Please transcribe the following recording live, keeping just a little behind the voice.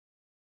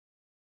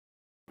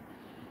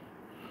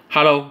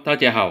Hello， 大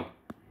家好，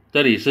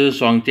这里是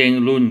双剑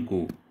论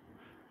股，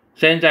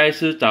现在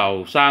是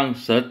早上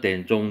10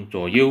点钟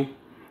左右，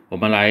我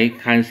们来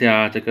看一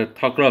下这个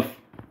Topglov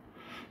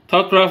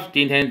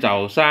今天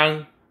早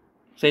上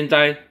现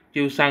在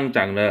就上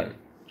涨了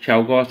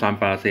超过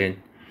3%，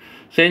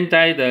现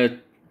在的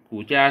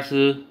股价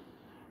是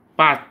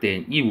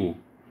 8.15。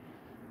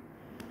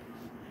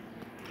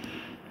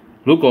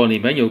如果你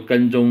们有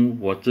跟踪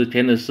我之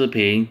前的视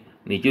频，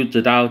你就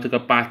知道这个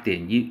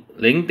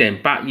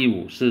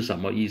 0.815 是什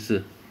么意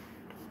思。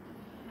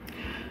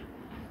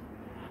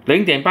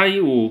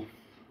0.815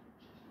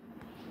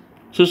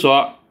 是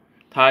说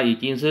它已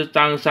经是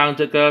站上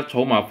这个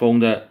筹码峰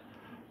的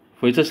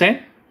回撤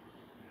线，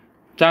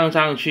站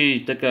上去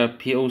这个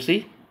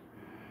POC，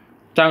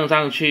 站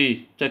上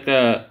去这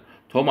个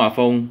筹码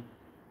峰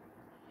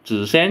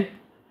紫线，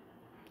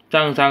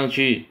站上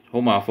去筹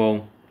码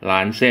峰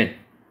蓝线。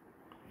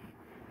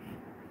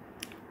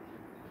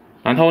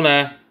然后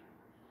呢，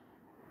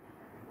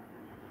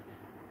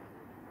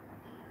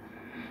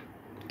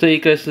这一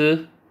个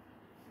是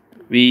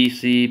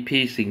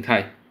VCP 形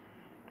态，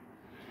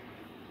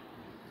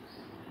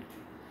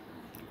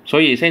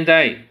所以现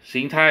在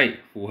形态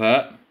符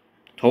合，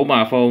筹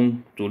码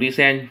峰主力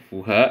线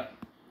符合，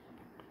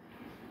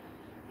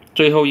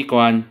最后一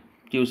关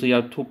就是要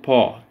突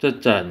破这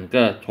整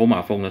个筹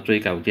码峰的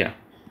最高价，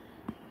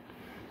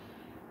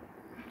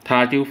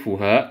它就符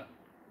合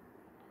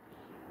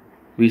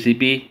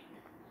VCP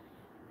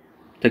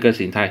这个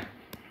形态，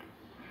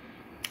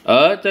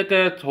而这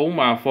个筹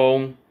码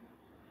峰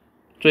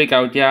最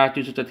高价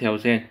就是这条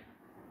线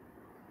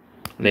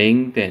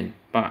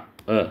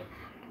 0.82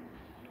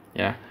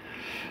 呀，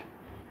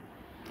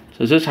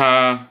只是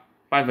差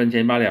半分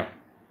钱罢了。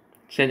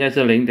现在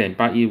是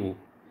 0.815，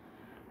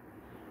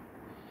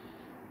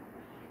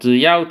 只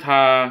要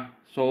它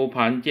收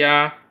盘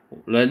价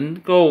能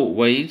够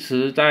维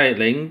持在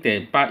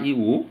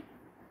 0.815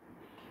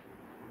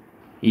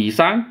 以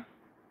上，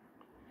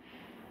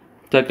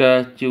这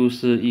个就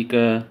是一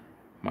个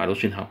买入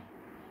讯号。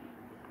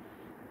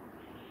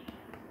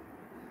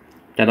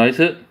讲多一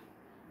次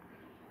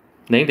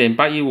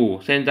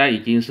 0.815 现在已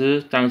经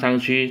是站上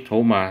去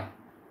筹码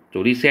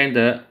主力线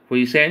的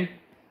灰线、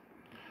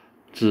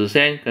紫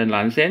线跟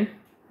蓝线，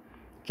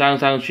站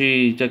上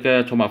去这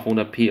个筹码峰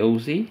的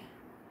POC，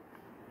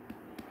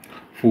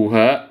 符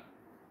合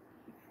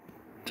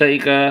这一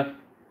个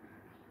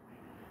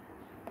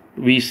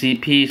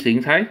VCP 形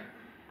态，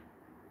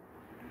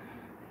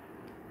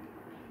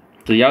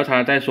只要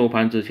它在收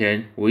盘之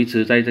前维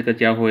持在这个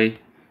价位，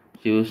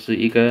就是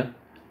一个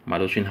买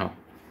入讯号。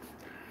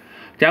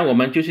这样我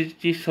们继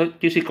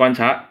续观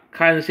察，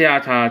看一下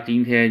它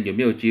今天有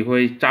没有机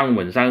会站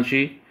稳上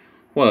去，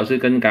或者是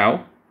更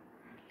高。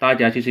大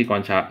家继续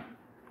观察，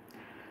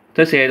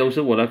这些都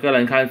是我的个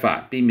人看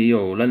法，并没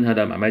有任何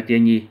的买卖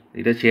建议。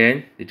你的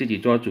钱你自己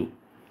做主，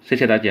谢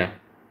谢大家。